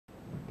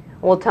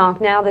We'll talk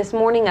now this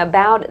morning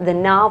about the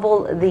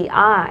novel The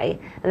Eye.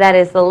 That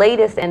is the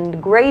latest and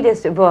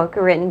greatest book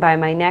written by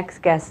my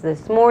next guest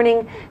this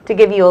morning. To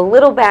give you a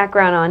little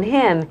background on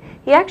him,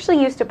 he actually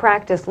used to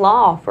practice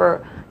law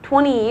for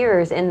 20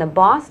 years in the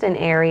Boston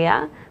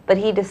area, but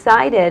he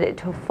decided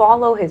to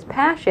follow his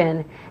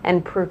passion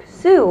and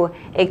pursue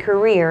a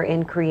career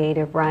in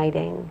creative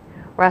writing.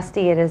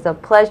 Rusty, it is a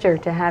pleasure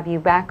to have you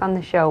back on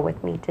the show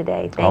with me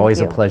today. Thank you. Always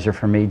a pleasure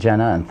for me,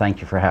 Jenna, and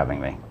thank you for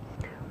having me.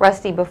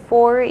 Rusty,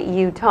 before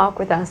you talk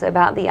with us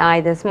about The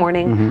Eye this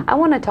morning, I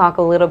want to talk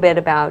a little bit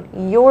about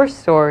your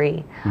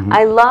story.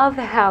 I love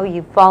how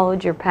you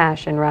followed your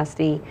passion,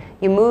 Rusty.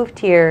 You moved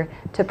here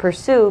to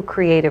pursue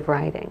creative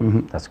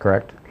writing. That's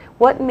correct.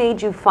 What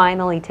made you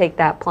finally take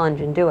that plunge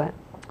and do it?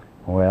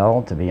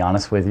 Well, to be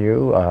honest with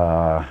you,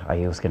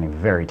 I was getting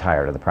very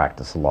tired of the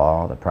practice of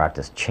law. The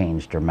practice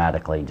changed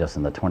dramatically just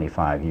in the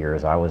 25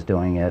 years I was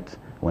doing it.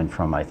 Went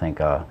from, I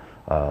think, a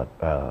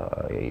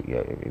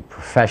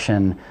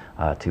profession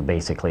to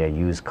basically a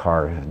used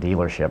car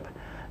dealership,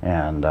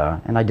 and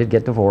I did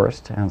get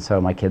divorced, and so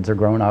my kids are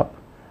grown up,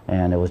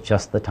 and it was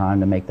just the time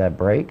to make that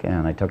break,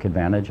 and I took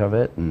advantage of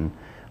it, and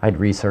I'd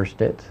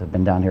researched it. I've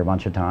been down here a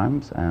bunch of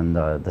times, and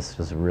this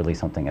was really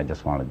something I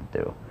just wanted to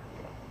do.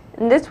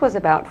 And this was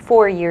about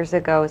 4 years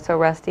ago, so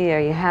Rusty, are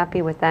you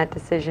happy with that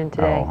decision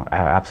today? Oh, I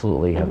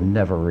absolutely have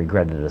never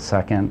regretted it a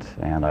second,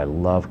 and I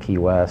love Key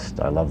West.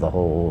 I love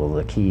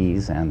the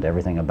Keys and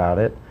everything about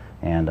it,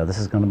 and this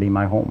is going to be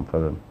my home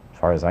for, as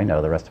far as I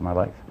know, the rest of my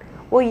life.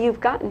 Well, you've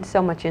gotten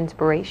so much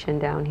inspiration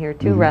down here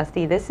too,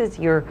 Rusty. This is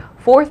your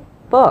 4th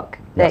book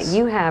that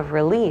you have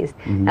released.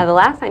 Now, the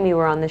last time you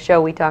were on the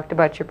show, we talked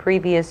about your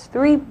previous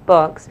 3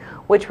 books,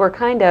 which were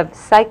kind of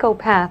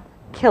psychopath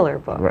killer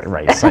books.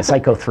 Right.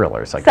 Psycho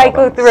thrillers.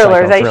 Psycho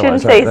thrillers. I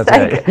shouldn't say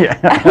psycho.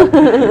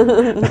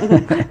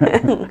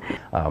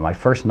 Right. My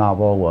first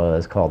novel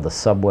was called The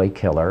Subway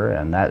Killer,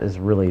 and that is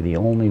really the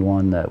only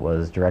one that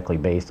was directly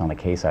based on a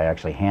case I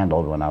actually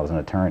handled when I was an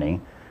attorney.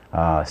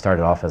 I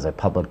started off as a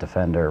public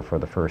defender for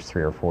the first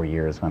 3 or 4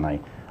 years when I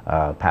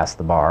passed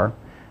the bar,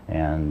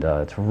 and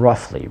it's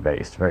roughly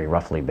based, very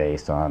roughly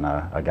based on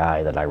a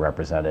guy that I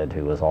represented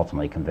who was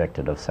ultimately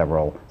convicted of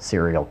several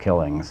serial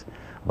killings.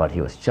 But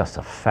he was just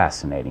a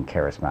fascinating,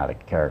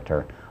 charismatic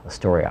character, a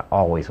story I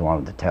always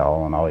wanted to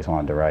tell and always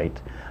wanted to write.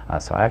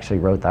 So I actually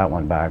wrote that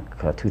one back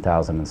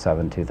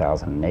 2007,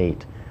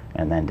 2008,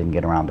 and then didn't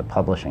get around to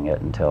publishing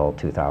it until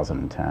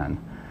 2010.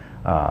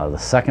 The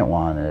second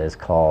one is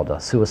called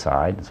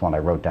Suicide. It's one I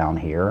wrote down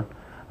here.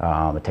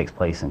 It takes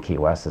place in Key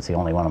West. It's the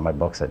only one of my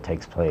books that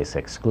takes place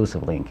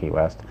exclusively in Key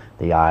West.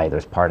 The Eye,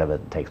 there's part of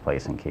it that takes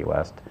place in Key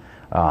West.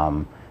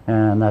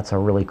 And that's a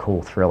really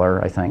cool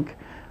thriller, I think.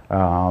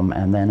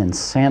 And then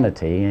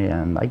Insanity,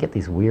 and I get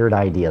these weird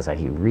ideas. I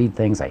read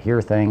things, I hear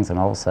things, and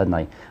all of a sudden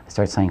I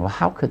start saying, well,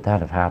 how could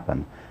that have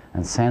happened?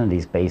 Insanity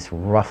is based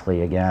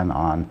roughly, again,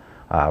 on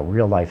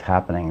real-life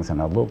happenings in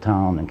a little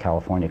town in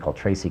California called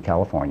Tracy,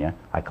 California.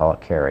 I call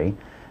it Cary.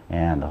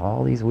 And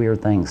all these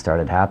weird things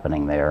started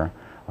happening there.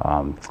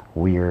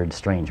 Weird,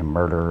 strange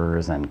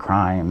murders and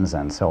crimes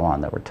and so on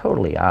that were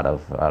totally out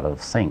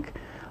of sync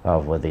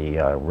with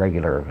the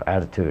regular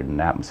attitude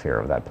and atmosphere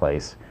of that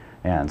place.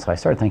 And so I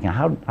started thinking,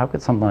 how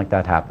could something like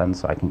that happen?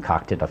 So I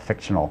concocted a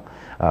fictional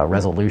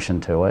resolution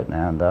to it,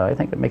 and I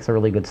think it makes a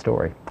really good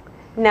story.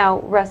 Now,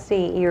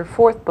 Rusty, your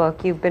 4th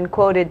book, you've been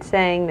quoted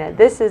saying that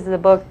this is the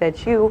book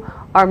that you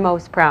are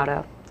most proud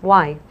of.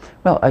 Why?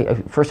 Well,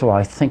 first of all,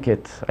 I think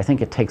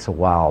it takes a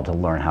while to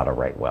learn how to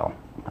write well.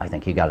 I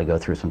think you got to go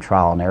through some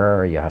trial and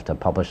error. You have to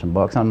publish some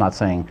books. I'm not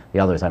saying the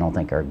others I don't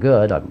think are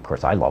good. Of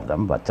course, I love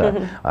them, but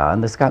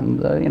and it's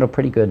gotten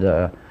pretty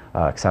good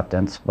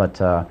acceptance, but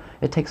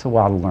it takes a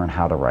while to learn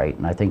how to write,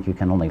 and I think you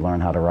can only learn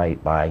how to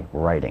write by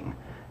writing.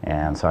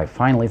 And so I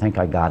finally think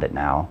I got it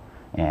now,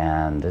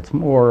 and it's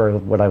more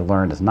what I've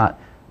learned is not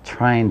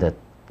trying to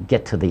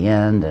get to the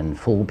end and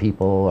fool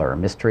people or a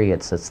mystery.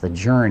 It's the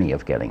journey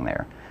of getting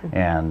there.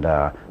 And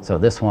so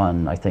this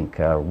one, I think,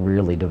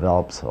 really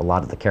develops a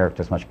lot of the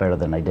characters much better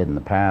than I did in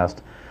the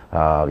past.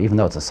 Even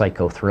though it's a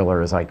psycho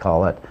thriller, as I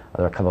call it,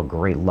 there are a couple of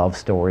great love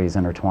stories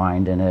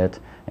intertwined in it,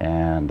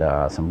 and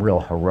some real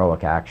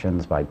heroic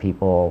actions by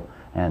people.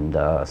 And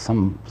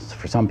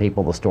for some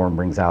people, the storm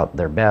brings out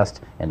their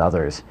best, and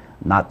others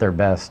not their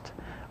best.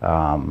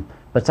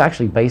 But it's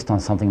actually based on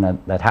something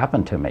that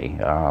happened to me,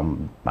 I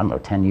don't know,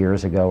 10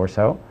 years ago or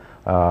so.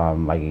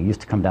 I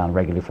used to come down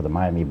regularly for the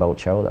Miami Boat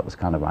Show. That was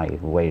kind of my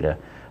way to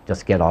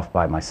just get off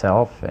by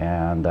myself,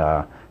 and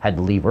had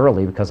to leave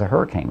early because a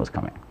hurricane was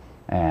coming.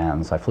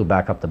 And so I flew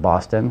back up to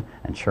Boston,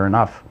 and sure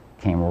enough,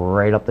 came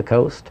right up the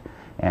coast.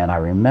 And I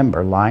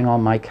remember lying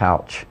on my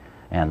couch,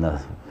 and the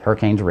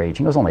hurricane's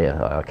raging. It was only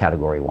a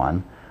Category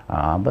 1,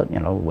 but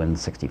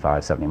winds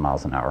 65, 70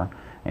 miles an hour.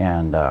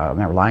 And I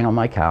remember lying on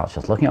my couch,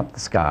 just looking up at the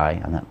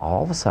sky, and then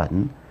all of a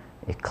sudden,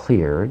 it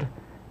cleared,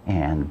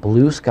 and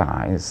blue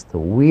skies, the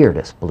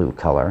weirdest blue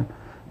color,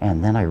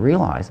 and then I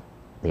realized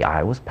the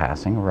eye was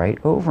passing right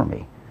over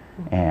me.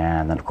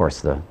 And then, of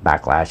course, the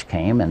backlash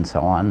came and so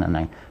on, and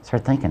I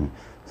started thinking,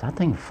 is that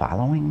thing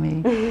following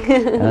me?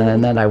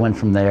 And then I went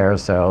from there.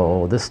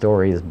 So this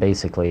story is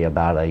basically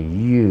about a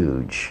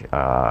huge,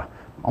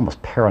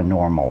 almost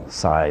paranormal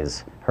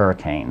size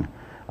hurricane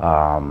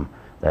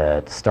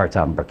that starts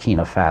out in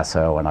Burkina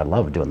Faso, and I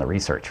love doing the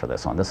research for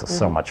this one. This is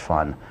so much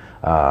fun.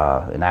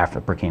 In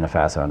Burkina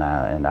Faso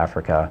in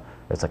Africa,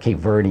 it's a Cape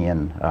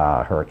Verdean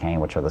hurricane,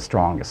 which are the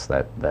strongest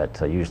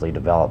that usually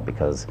develop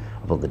because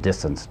of the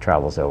distance it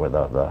travels over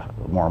the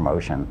warm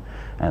ocean.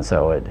 And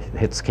so it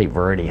hits Cape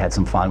Verde, had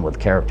some fun with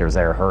characters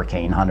there,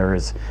 hurricane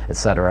hunters,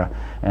 etc.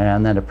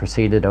 And then it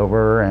proceeded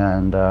over,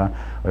 and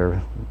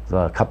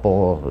the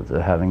couple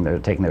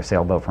taking their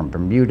sailboat from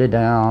Bermuda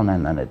down,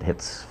 and then it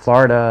hits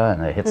Florida,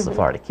 and it hits the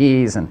Florida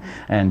Keys,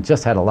 and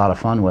just had a lot of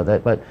fun with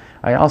it. But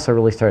I also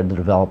really started to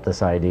develop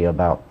this idea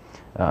about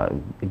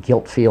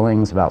guilt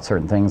feelings about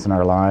certain things in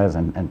our lives,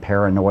 and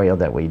paranoia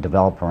that we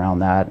develop around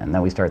that. And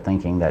then we start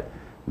thinking that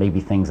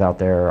maybe things out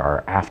there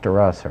are after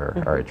us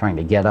or are trying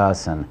to get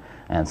us.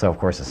 And so, of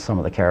course, some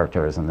of the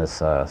characters in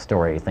this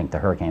story think the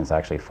hurricane's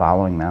actually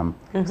following them,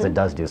 because it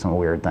does do some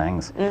weird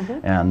things.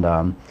 And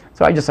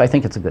so I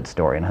think it's a good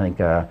story. And I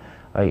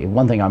think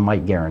one thing I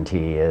might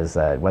guarantee is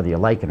that whether you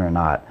like it or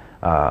not,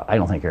 I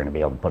don't think you're going to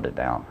be able to put it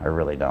down. I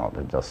really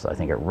don't. I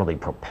think it really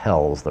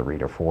propels the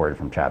reader forward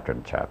from chapter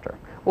to chapter.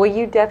 Well,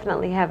 you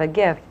definitely have a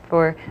gift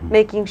for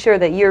making sure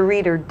that your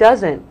reader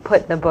doesn't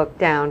put the book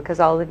down, because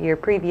all of your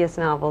previous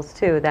novels,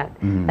 too, that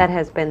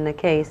has been the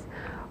case.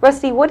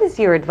 Rusty, what is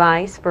your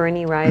advice for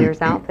any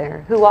writers out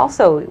there who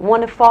also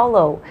want to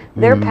follow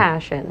their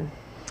passion?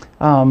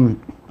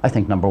 I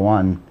think number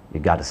one, you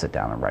got to sit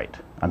down and write.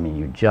 I mean,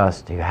 you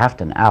have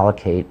to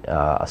allocate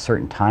a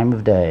certain time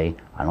of day.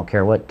 I don't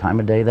care what time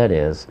of day that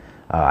is.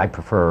 I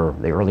prefer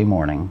the early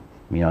morning.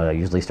 You know, I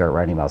usually start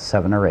writing about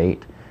 7 or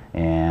 8,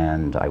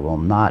 and I will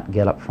not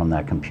get up from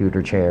that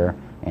computer chair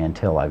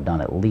until I've done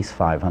at least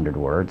 500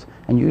 words.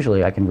 And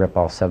usually I can rip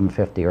off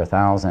 750 or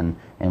 1,000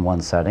 in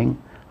one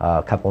setting,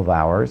 a couple of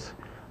hours.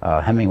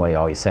 Hemingway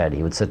always said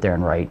he would sit there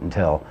and write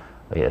until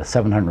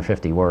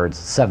 750 words,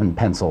 7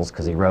 pencils,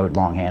 because he wrote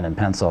longhand and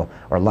pencil,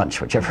 or lunch,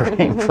 whichever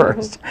came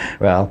first.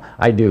 Well,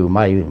 I do.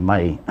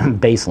 My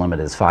base limit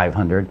is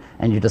 500,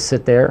 and you just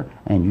sit there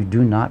and you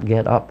do not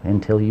get up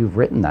until you've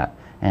written that.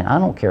 And I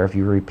don't care if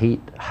you repeat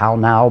 "how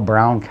now,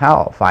 brown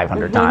cow"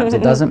 500 times.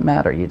 It doesn't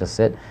matter. You just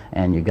sit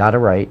and you got to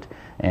write,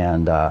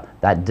 and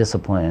that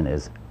discipline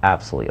is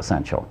absolutely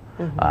essential.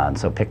 And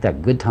so pick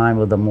that good time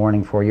of the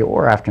morning for you,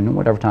 or afternoon,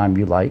 whatever time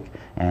you like,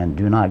 and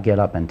do not get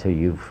up until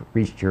you've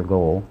reached your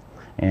goal.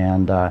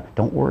 And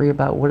don't worry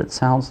about what it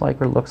sounds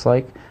like or looks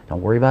like.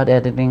 Don't worry about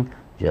editing.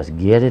 Just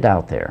get it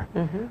out there.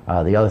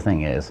 The other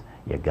thing is,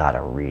 you got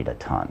to read a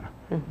ton.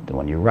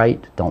 When you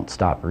write, don't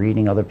stop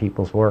reading other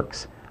people's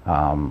works.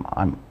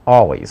 I'm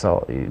always,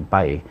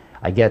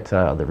 I get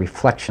the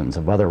reflections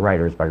of other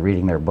writers by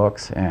reading their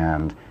books,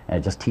 and it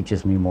just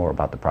teaches me more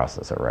about the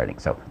process of writing.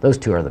 So those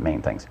two are the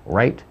main things: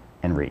 write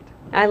and read.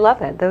 I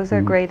love it. Those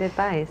are great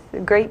advice.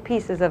 Great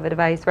pieces of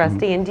advice,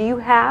 Rusty. And do you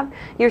have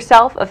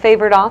yourself a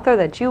favorite author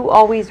that you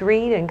always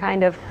read and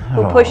kind of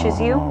who pushes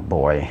you? Oh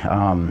boy.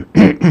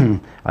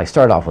 I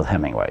start off with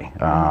Hemingway.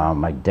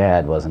 My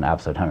dad was an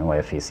absolute Hemingway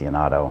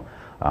aficionado,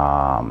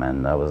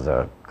 and I was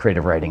a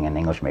creative writing and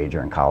English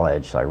major in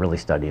college, so I really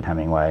studied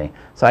Hemingway.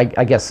 So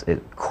I guess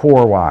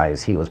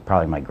core-wise, he was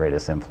probably my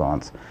greatest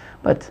influence.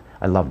 But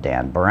I love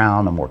Dan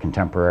Brown, a more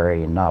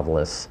contemporary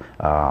novelist,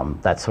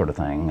 that sort of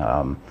thing.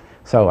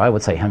 So I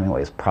would say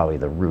Hemingway is probably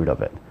the root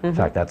of it. In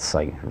fact,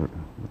 I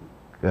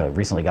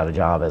recently got a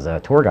job as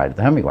a tour guide at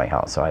the Hemingway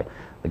House. So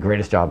the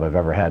greatest job I've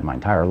ever had in my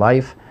entire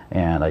life,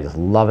 and I just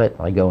love it.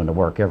 I go into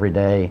work every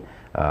day.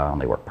 I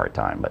only work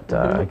part-time, but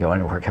I go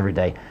into work every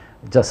day,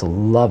 just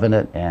loving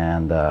it,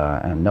 and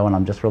knowing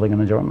I'm just really going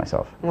to enjoy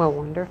myself. Well,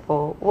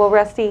 wonderful. Well,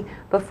 Rusty,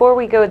 before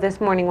we go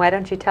this morning, why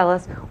don't you tell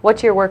us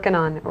what you're working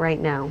on right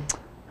now?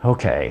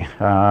 Okay,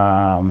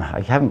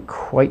 I haven't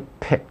quite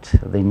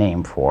picked the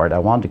name for it. I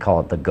wanted to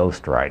call it The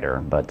Ghost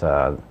Writer, but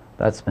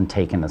that's been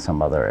taken in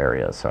some other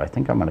areas, so I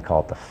think I'm going to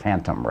call it The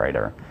Phantom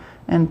Writer.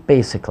 And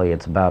basically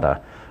it's about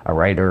a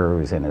writer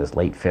who's in his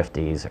late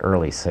 50s,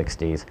 early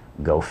 60s,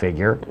 go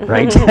figure,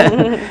 right?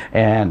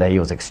 And he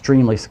was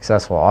extremely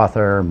successful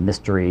author,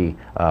 mystery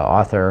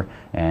author,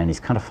 and he's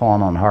kind of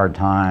fallen on hard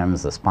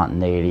times. The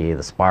spontaneity,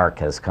 the spark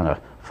has kind of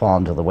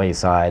fallen to the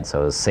wayside,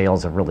 so his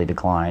sales have really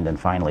declined, and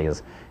finally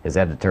his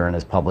editor and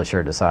his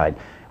publisher decide,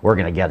 we're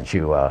going to get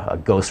you a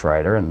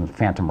ghostwriter, and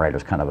phantom writer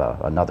is kind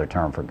of another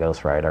term for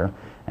ghostwriter,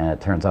 and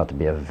it turns out to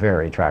be a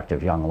very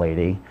attractive young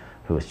lady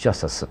who is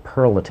just a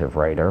superlative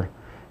writer,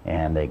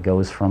 and it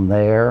goes from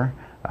there,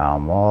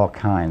 all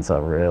kinds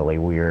of really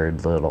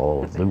weird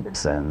little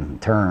loops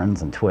and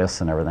turns and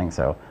twists and everything,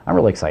 so I'm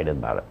really excited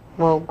about it.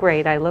 Well,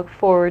 great. I look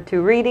forward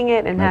to reading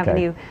it and having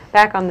you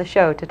back on the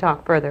show to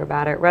talk further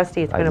about it.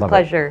 Rusty, it's been a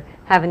pleasure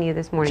having you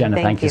this morning. Jenna,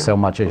 thank you so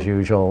much as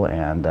usual,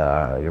 and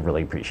I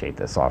really appreciate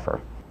this offer.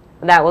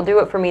 That will do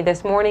it for me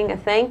this morning.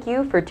 Thank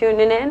you for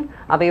tuning in.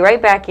 I'll be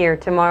right back here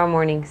tomorrow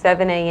morning,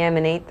 7 a.m.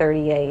 and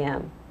 8:30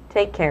 a.m.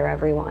 Take care,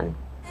 everyone.